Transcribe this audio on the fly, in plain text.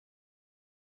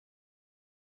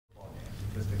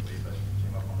statistically, but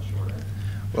came up on the short end?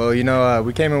 Well,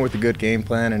 we came in with a good game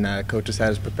plan, and coaches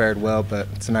had us prepared well,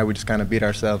 but tonight we just kind of beat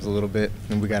ourselves a little bit,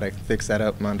 and we got to fix that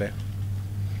up Monday.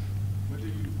 What do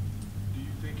you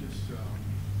think is,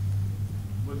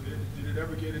 did it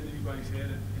ever get in anybody's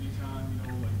head at any time,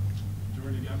 like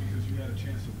during the game, because you had a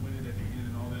chance to win it at the end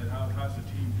and all that? How's the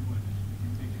team doing? Do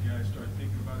you think the guys start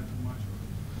thinking about it too much?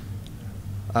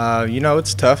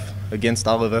 It's tough against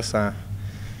all of us.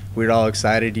 We were all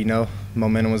excited,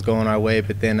 momentum was going our way,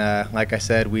 but then, like I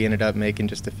said, we ended up making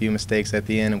just a few mistakes at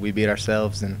the end, and we beat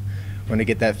ourselves, and we're going to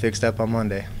get that fixed up on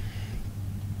Monday.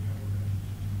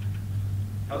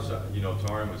 How's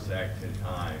Tarim was sacked 10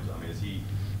 times. I mean, is he,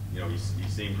 he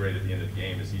seemed great at the end of the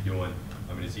game. Is he doing?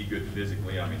 I mean, is he good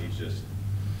physically? I mean, is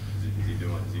he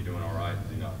doing all right?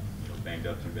 Is he not banged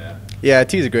up too bad? Yeah,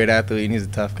 T's a great athlete, and he's a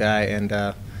tough guy, and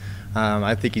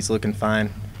I think he's looking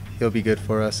fine. He'll be good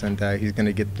for us, and he's going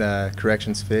to get the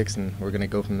corrections fixed, and we're going to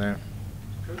go from there.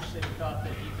 Coach said he thought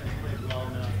that defense played well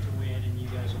enough to win, and you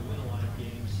guys will win a lot of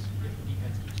games if the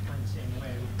defense keeps playing the same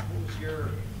way. What was your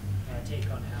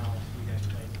take on how you guys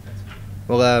played defensively?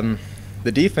 Well,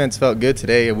 the defense felt good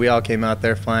today. We all came out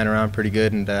there flying around pretty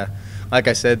good, and like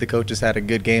I said, the coaches had a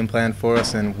good game plan for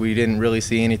us, and we didn't really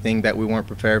see anything that we weren't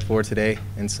prepared for today,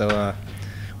 and so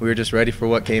we were just ready for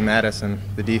what came at us, and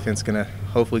the defense going to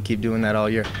hopefully keep doing that all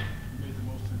year. You made the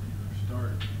most of your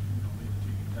start, made the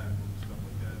team tackle and stuff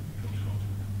like that. Coach called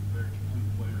you a very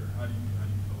complete player. How do you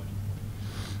feel like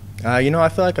you played? I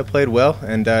feel like I played well,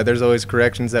 and there's always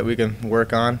corrections that we can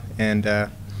work on, and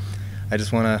I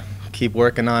just want to keep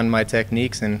working on my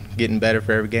techniques and getting better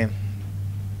for every game.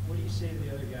 What do you say to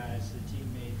the other guys, the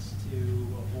teammates, to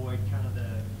avoid kind of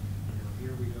the,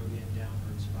 here we go again,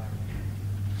 downward spiral?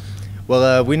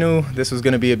 Well, we knew this was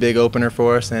going to be a big opener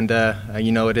for us, and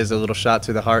it is a little shot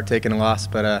to the heart taking a loss,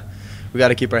 but we got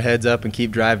to keep our heads up and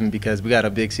keep driving because we got a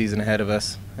big season ahead of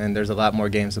us, and there's a lot more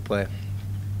games to play.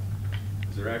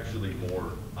 Is there actually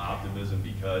more optimism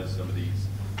because some of these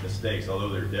mistakes, although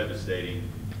they're devastating,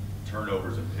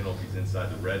 turnovers and penalties inside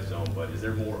the red zone, but is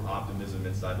there more optimism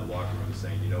inside the locker room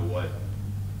saying, you know what,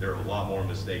 there are a lot more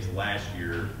mistakes last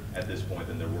year at this point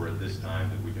than there were at this time,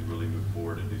 that we can really move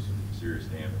forward and do some serious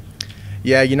damage?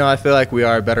 Yeah, I feel like we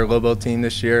are a better Lobo team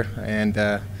this year,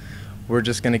 and we're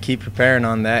just going to keep preparing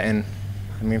on that. And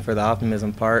I mean, for the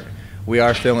optimism part, we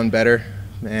are feeling better,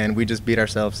 and we just beat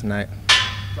ourselves tonight.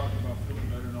 Talking about feeling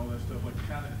better and all that stuff, like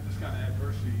this kind of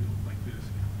adversity like this,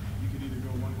 you can either go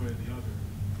one way or the other.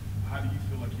 How do you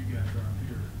feel like you guys are up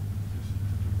here? This is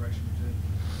the direction you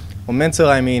take? Well, mental,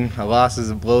 I mean, a loss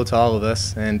is a blow to all of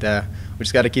us, and we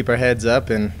just got to keep our heads up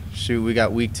and shoot. We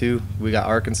got week 2, we got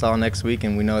Arkansas next week,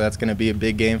 and we know that's going to be a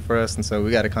big game for us, and so we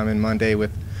got to come in Monday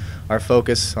with our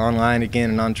focus online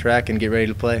again and on track and get ready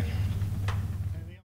to play.